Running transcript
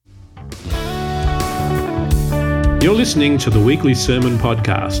You're listening to the weekly sermon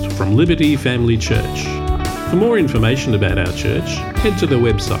podcast from Liberty Family Church. For more information about our church, head to the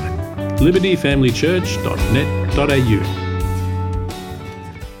website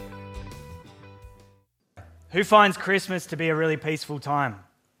libertyfamilychurch.net.au. Who finds Christmas to be a really peaceful time?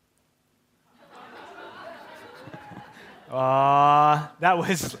 That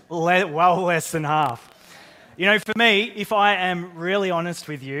was well less than half. You know, for me, if I am really honest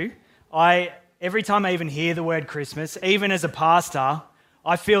with you, every time I even hear the word Christmas, even as a pastor,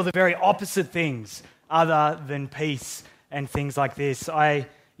 I feel the very opposite things other than peace and things like this. The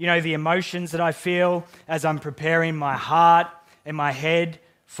emotions that I feel as I'm preparing my heart and my head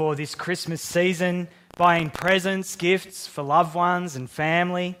for this Christmas season, buying presents, gifts for loved ones and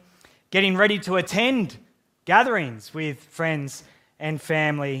family, getting ready to attend gatherings with friends and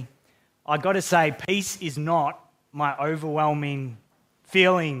family. I've got to say, peace is not my overwhelming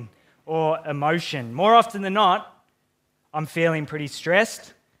feeling or emotion. More often than not, I'm feeling pretty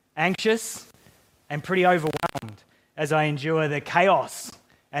stressed, anxious, and pretty overwhelmed as I endure the chaos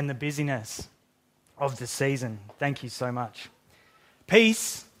and the busyness of the season. Thank you so much.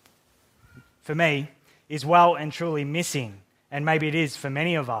 Peace, for me, is well and truly missing, and maybe it is for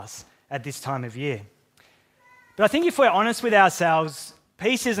many of us at this time of year. But I think if we're honest with ourselves,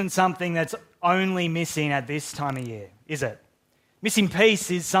 peace isn't something that's only missing at this time of year, is it? Missing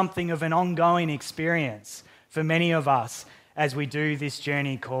peace is something of an ongoing experience for many of us as we do this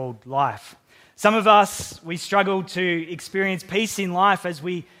journey called life. Some of us, we struggle to experience peace in life as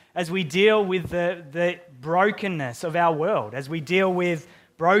we deal with the brokenness of our world, as we deal with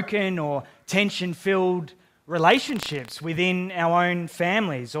broken or tension-filled relationships within our own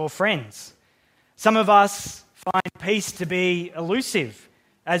families or friends. Some of us find peace to be elusive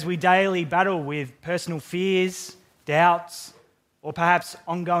as we daily battle with personal fears, doubts, or perhaps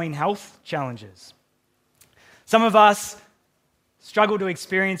ongoing health challenges. Some of us struggle to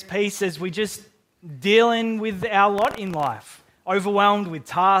experience peace as we just dealing with our lot in life, overwhelmed with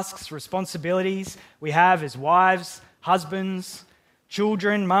tasks, responsibilities we have as wives, husbands,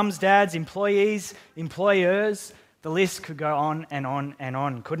 children, mums, dads, employees, employers. The list could go on and on and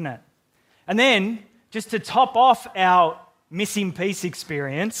on, couldn't it? And then, just to top off our missing peace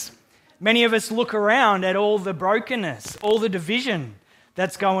experience, many of us look around at all the brokenness, all the division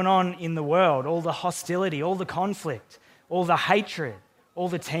that's going on in the world, all the hostility, all the conflict, all the hatred, all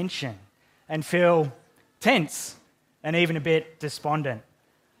the tension, and feel tense and even a bit despondent.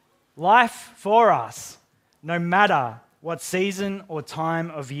 Life for us, no matter what season or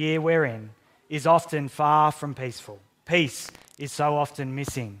time of year we're in, is often far from peaceful. Peace is so often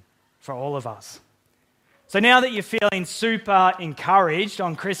missing for all of us. So now that you're feeling super encouraged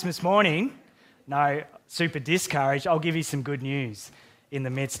on Christmas morning, no, super discouraged, I'll give you some good news in the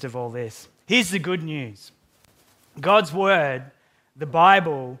midst of all this. Here's the good news. God's Word, the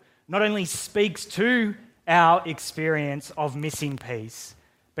Bible, not only speaks to our experience of missing peace,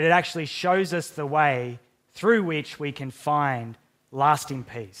 but it actually shows us the way through which we can find lasting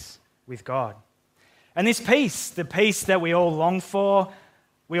peace with God. And this peace, the peace that we all long for,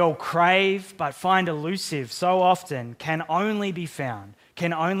 we all crave but find elusive so often, can only be found,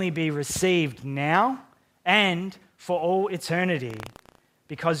 can only be received now and for all eternity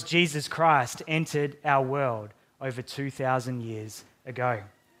because Jesus Christ entered our world over 2,000 years ago.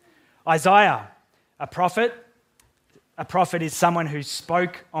 Isaiah, a prophet is someone who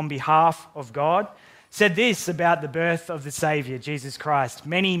spoke on behalf of God, said this about the birth of the Saviour, Jesus Christ,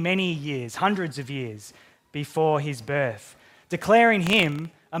 many, many years, hundreds of years before his birth, declaring him,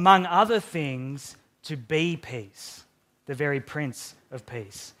 among other things, to be peace, the very Prince of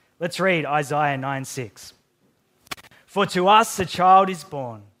Peace. Let's read Isaiah 9:6. For to us a child is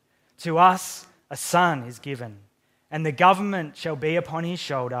born, to us a son is given, and the government shall be upon his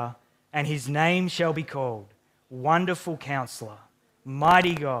shoulder, and his name shall be called Wonderful Counselor,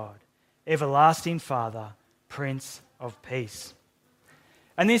 Mighty God, Everlasting Father, Prince of Peace.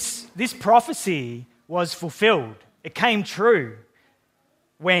 And this prophecy was fulfilled. It came true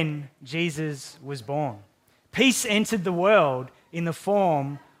when Jesus was born. Peace entered the world in the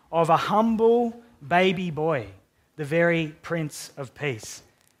form of a humble baby boy, the very Prince of Peace.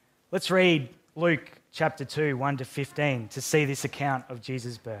 Let's read Luke chapter 2, 1-15 to see this account of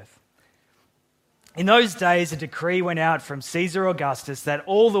Jesus' birth. In those days, a decree went out from Caesar Augustus that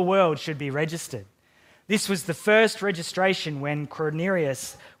all the world should be registered. This was the first registration when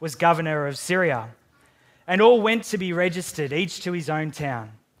Quirinius was governor of Syria. And all went to be registered, each to his own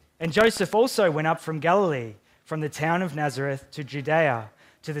town. And Joseph also went up from Galilee, from the town of Nazareth to Judea,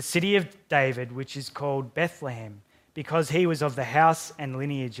 to the city of David, which is called Bethlehem, because he was of the house and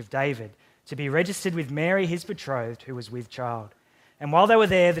lineage of David, to be registered with Mary, his betrothed, who was with child. And while they were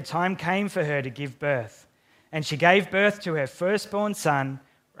there, the time came for her to give birth. And she gave birth to her firstborn son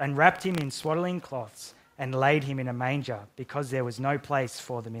and wrapped him in swaddling cloths and laid him in a manger, because there was no place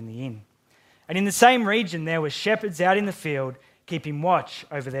for them in the inn. And in the same region there were shepherds out in the field, keeping watch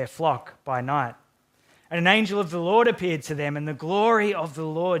over their flock by night. And an angel of the Lord appeared to them, and the glory of the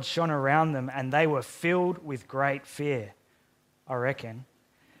Lord shone around them, and they were filled with great fear, I reckon.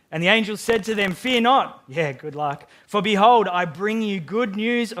 And the angel said to them, "Fear not." Yeah, good luck. "For behold, I bring you good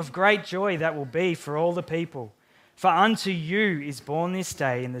news of great joy that will be for all the people. For unto you is born this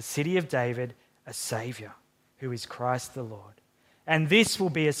day in the city of David a Saviour, who is Christ the Lord. And this will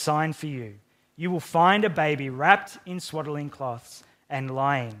be a sign for you. You will find a baby wrapped in swaddling cloths and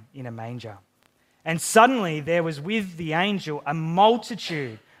lying in a manger." And suddenly there was with the angel a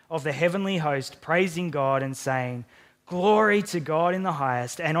multitude of the heavenly host, praising God and saying, "Glory to God in the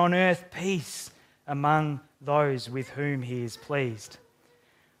highest, and on earth peace among those with whom he is pleased."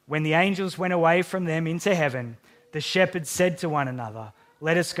 When the angels went away from them into heaven, the shepherds said to one another,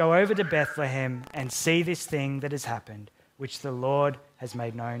 "Let us go over to Bethlehem and see this thing that has happened, which the Lord has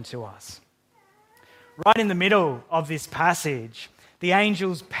made known to us." Right in the middle of this passage, the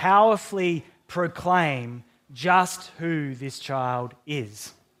angels powerfully proclaim just who this child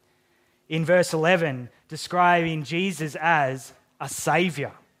is. In verse 11, describing Jesus as a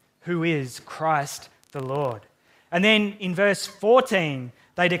Saviour, who is Christ the Lord. And then in verse 14,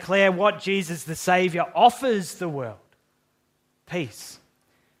 they declare what Jesus the Saviour offers the world: peace.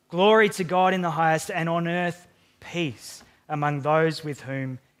 Glory to God in the highest, and on earth peace among those with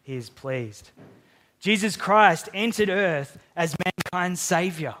whom he is pleased. Jesus Christ entered earth as mankind's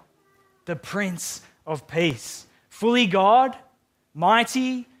Saviour, the Prince of Peace, fully God,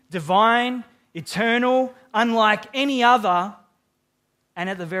 mighty, divine, eternal, unlike any other, and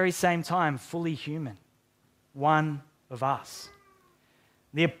at the very same time, fully human, one of us.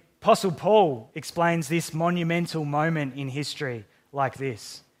 The Apostle Paul explains this monumental moment in history like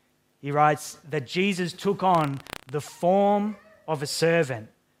this. He writes that Jesus took on the form of a servant,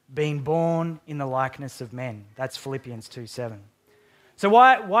 being born in the likeness of men. That's Philippians 2:7. So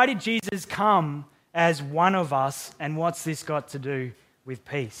why did Jesus come as one of us, and what's this got to do with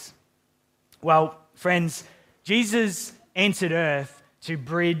peace? Well, friends, Jesus entered earth to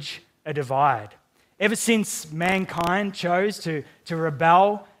bridge a divide. Ever since mankind chose to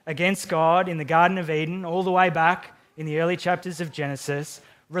rebel against God in the Garden of Eden, all the way back in the early chapters of Genesis,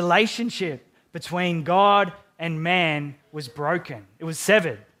 relationship between God and man was broken. It was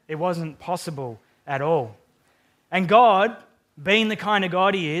severed. It wasn't possible at all. And God, being the kind of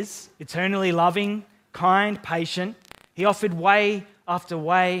God he is, eternally loving, kind, patient, he offered way after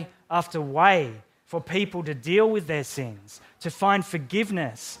way after way for people to deal with their sins, to find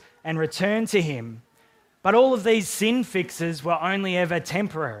forgiveness and return to him. But all of these sin fixes were only ever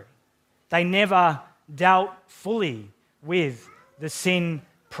temporary. They never dealt fully with the sin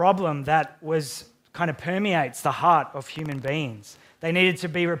problem that kind of permeates the heart of human beings. They needed to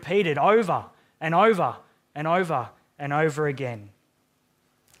be repeated over and over and over and over again.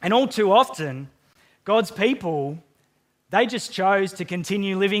 And all too often, God's people, they just chose to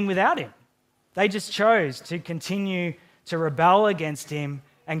continue living without him. They just chose to continue to rebel against him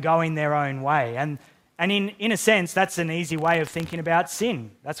and go in their own way. And in a sense, that's an easy way of thinking about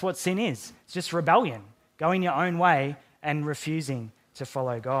sin. That's what sin is. It's just rebellion, going your own way and refusing to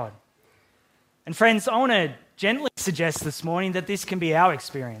follow God. And friends, I want to gently suggest this morning that this can be our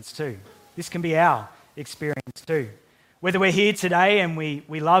experience too. This can be our experience too. Whether we're here today and we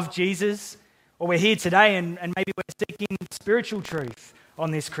love Jesus, or we're here today and maybe we're seeking spiritual truth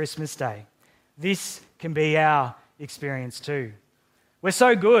on this Christmas day, this can be our experience too. We're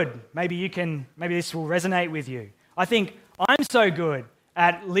so good. Maybe this will resonate with you. I think I'm so good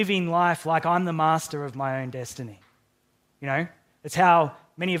at living life like I'm the master of my own destiny. You know, it's how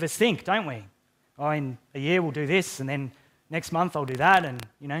many of us think, don't we? Oh, in a year we'll do this, and then next month I'll do that, and,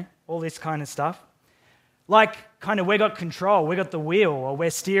 you know, all this kind of stuff. Like, kind of, we got control, we got the wheel, or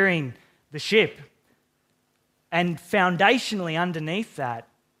we're steering the ship. And foundationally underneath that,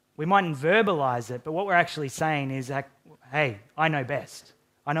 we mightn't verbalize it, but what we're actually saying is, hey, I know best.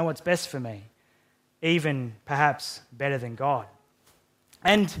 I know what's best for me, even perhaps better than God.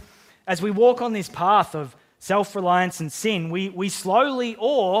 And as we walk on this path of self-reliance and sin, we slowly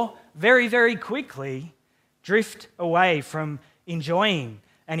or very, very quickly drift away from enjoying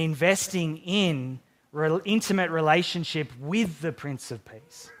and investing in intimate relationship with the Prince of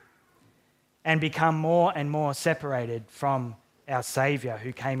Peace, and become more and more separated from our Saviour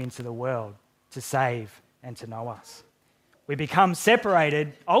who came into the world to save and to know us. We become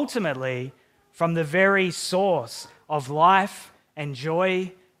separated ultimately from the very source of life and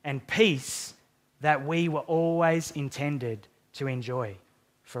joy and peace that we were always intended to enjoy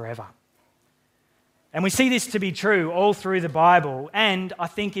forever. And we see this to be true all through the Bible, and I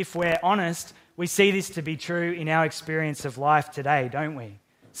think if we're honest, we see this to be true in our experience of life today, don't we?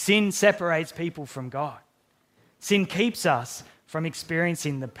 Sin separates people from God. Sin keeps us from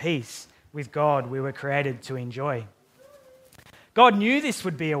experiencing the peace with God we were created to enjoy. God knew this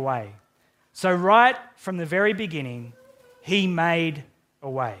would be a way. So right from the very beginning, He made a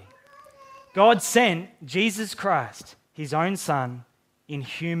way. God sent Jesus Christ, His own Son, in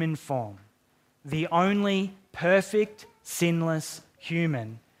human form, the only perfect, sinless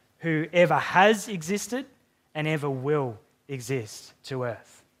human who ever has existed and ever will exist to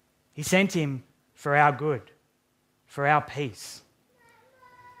earth. He sent Him for our good, for our peace.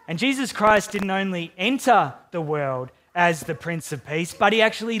 And Jesus Christ didn't only enter the world as the Prince of Peace, but He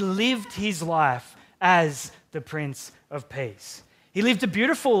actually lived His life as the Prince of Peace. He lived a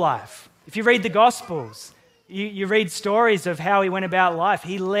beautiful life. If you read the Gospels, you read stories of how He went about life.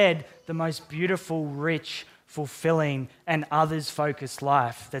 He led the most beautiful, rich, fulfilling, and others-focused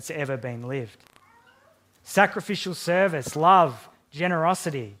life that's ever been lived. Sacrificial service, love,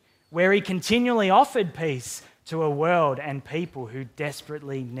 generosity, where He continually offered peace to a world and people who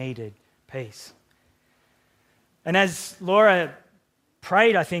desperately needed peace. And as Laura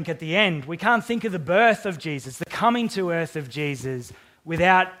prayed, I think, at the end, we can't think of the birth of Jesus, the coming to earth of Jesus,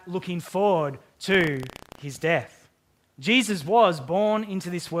 without looking forward to His death. Jesus was born into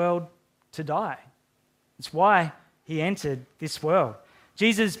this world to die. It's why He entered this world.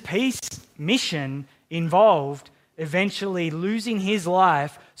 Jesus' peace mission involved eventually losing His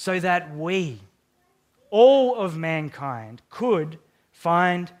life so that we, all of mankind, could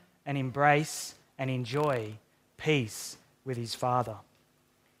find and embrace and enjoy peace with His Father.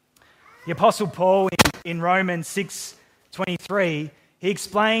 The Apostle Paul in Romans 6:23, he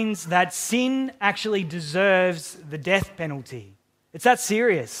explains that sin actually deserves the death penalty. It's that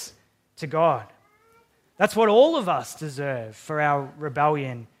serious to God. That's what all of us deserve for our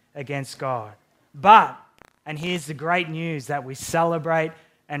rebellion against God. But, and here's the great news that we celebrate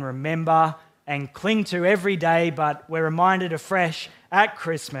and remember and cling to every day, but we're reminded afresh at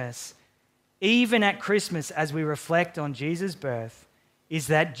Christmas, even at Christmas as we reflect on Jesus' birth, is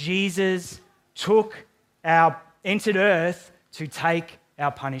that Jesus entered earth to take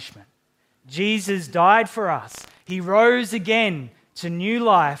our punishment. Jesus died for us. He rose again to new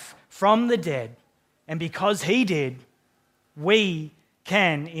life from the dead. And because He did, we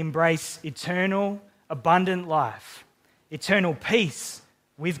can embrace eternal, abundant life, eternal peace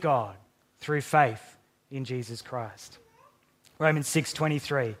with God through faith in Jesus Christ. Romans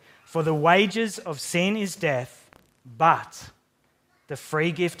 6:23, for the wages of sin is death, but the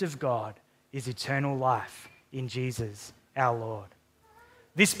free gift of God is eternal life in Jesus our Lord.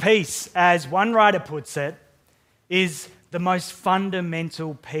 This peace, as one writer puts it, is the most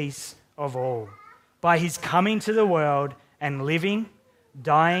fundamental peace of all. By His coming to the world and living,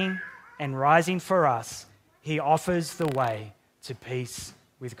 dying, and rising for us, He offers the way to peace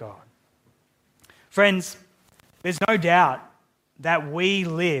with God. Friends, there's no doubt that we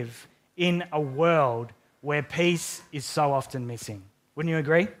live in a world where peace is so often missing. Wouldn't you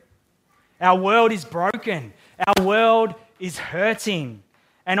agree? Our world is broken. Our world is hurting.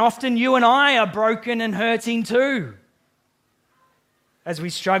 And often you and I are broken and hurting too, as we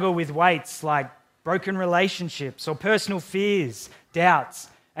struggle with weights like broken relationships or personal fears, doubts,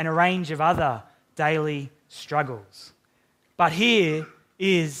 and a range of other daily struggles. But here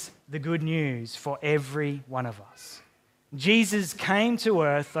is the good news for every one of us. Jesus came to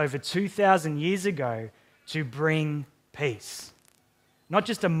earth over 2,000 years ago to bring peace. Not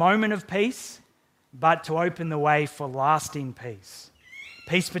just a moment of peace, but to open the way for lasting peace.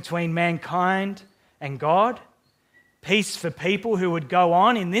 Peace between mankind and God. Peace for people who would go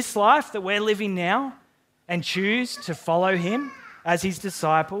on in this life that we're living now and choose to follow Him as His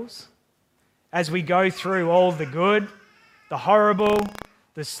disciples. As we go through all the good, the horrible,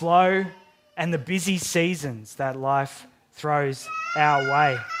 the slow, and the busy seasons that life throws our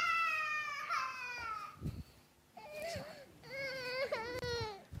way.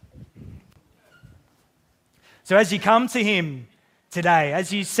 So as you come to Him today,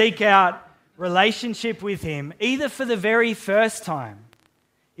 as you seek out relationship with Him, either for the very first time,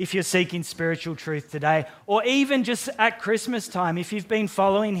 if you're seeking spiritual truth today, or even just at Christmas time, if you've been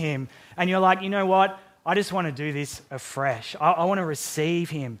following Him and you're like, you know what, I just want to do this afresh. I want to receive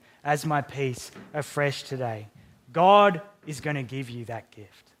Him as my peace afresh today. God is going to give you that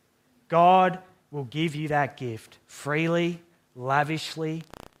gift. God will give you that gift freely, lavishly,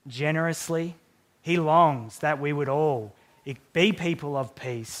 generously, He longs that we would all be people of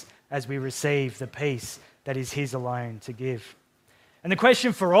peace as we receive the peace that is his alone to give. And the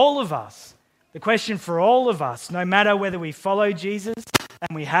question for all of us, no matter whether we follow Jesus,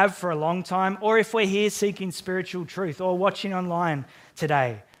 and we have for a long time, or if we're here seeking spiritual truth or watching online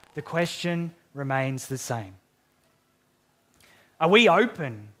today, the question remains the same. Are we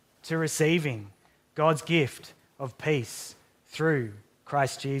open to receiving God's gift of peace through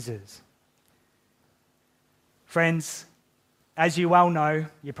Christ Jesus? Friends, as you well know,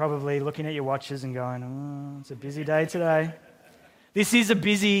 you're probably looking at your watches and going, oh, it's a busy day today. This is a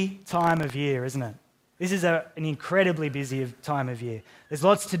busy time of year, isn't it? This is an incredibly busy time of year. There's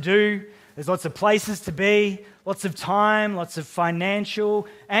lots to do, there's lots of places to be, lots of time, lots of financial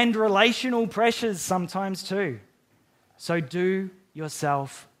and relational pressures sometimes too. So do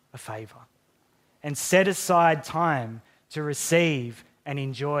yourself a favor and set aside time to receive and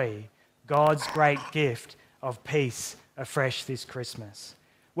enjoy God's great gift of peace afresh this Christmas.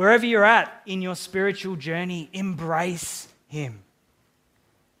 Wherever you're at in your spiritual journey, embrace him.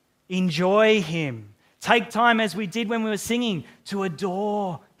 Enjoy him. Take time, as we did when we were singing, to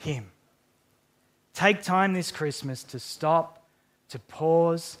adore him. Take time this Christmas to stop, to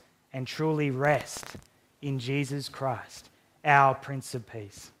pause, and truly rest in Jesus Christ, our Prince of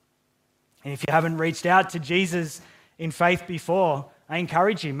Peace. And if you haven't reached out to Jesus in faith before, I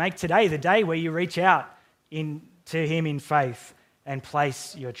encourage you, make today the day where you reach out to him in faith and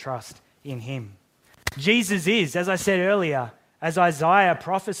place your trust in him. Jesus is, as I said earlier, as Isaiah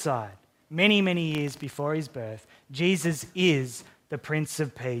prophesied many, many years before his birth, Jesus is the Prince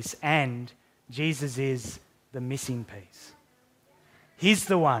of Peace, and Jesus is the missing piece. He's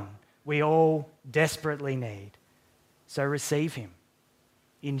the one we all desperately need. So receive him.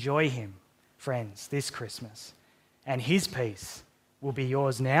 Enjoy him, friends, this Christmas. And his peace will be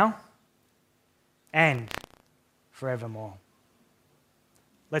yours now and forevermore.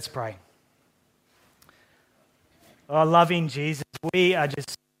 Let's pray. Oh, loving Jesus, we are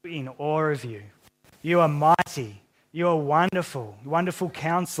just in awe of you. You are mighty. You are wonderful, wonderful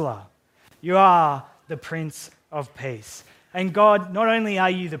counselor. You are the Prince of Peace. And God, not only are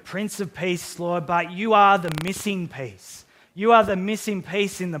you the Prince of Peace, Lord, but you are the missing piece. You are the missing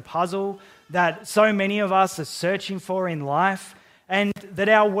piece in the puzzle that so many of us are searching for in life, and that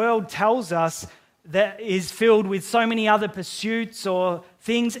our world tells us that is filled with so many other pursuits or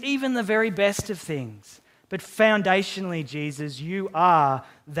things, even the very best of things. But foundationally, Jesus, you are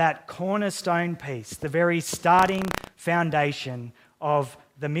that cornerstone piece, the very starting foundation of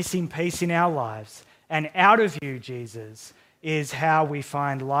the missing piece in our lives. And out of you, Jesus, is how we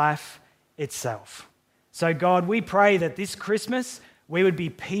find life itself. So God, we pray that this Christmas we would be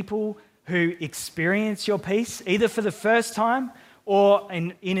people who experience your peace, either for the first time or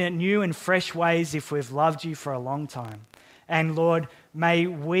in a new and fresh ways if we've loved you for a long time. And Lord, may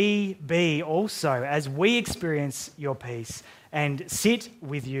we be also, as we experience your peace and sit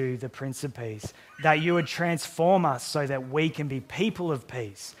with you, the Prince of Peace, that you would transform us so that we can be people of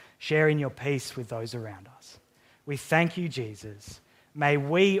peace, sharing your peace with those around us. We thank you, Jesus. May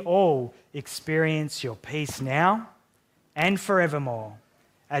we all experience your peace now and forevermore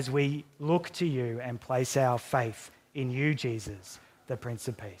as we look to you and place our faith in you, Jesus, the Prince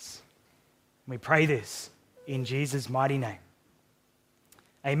of Peace. We pray this in Jesus' mighty name.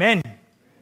 Amen.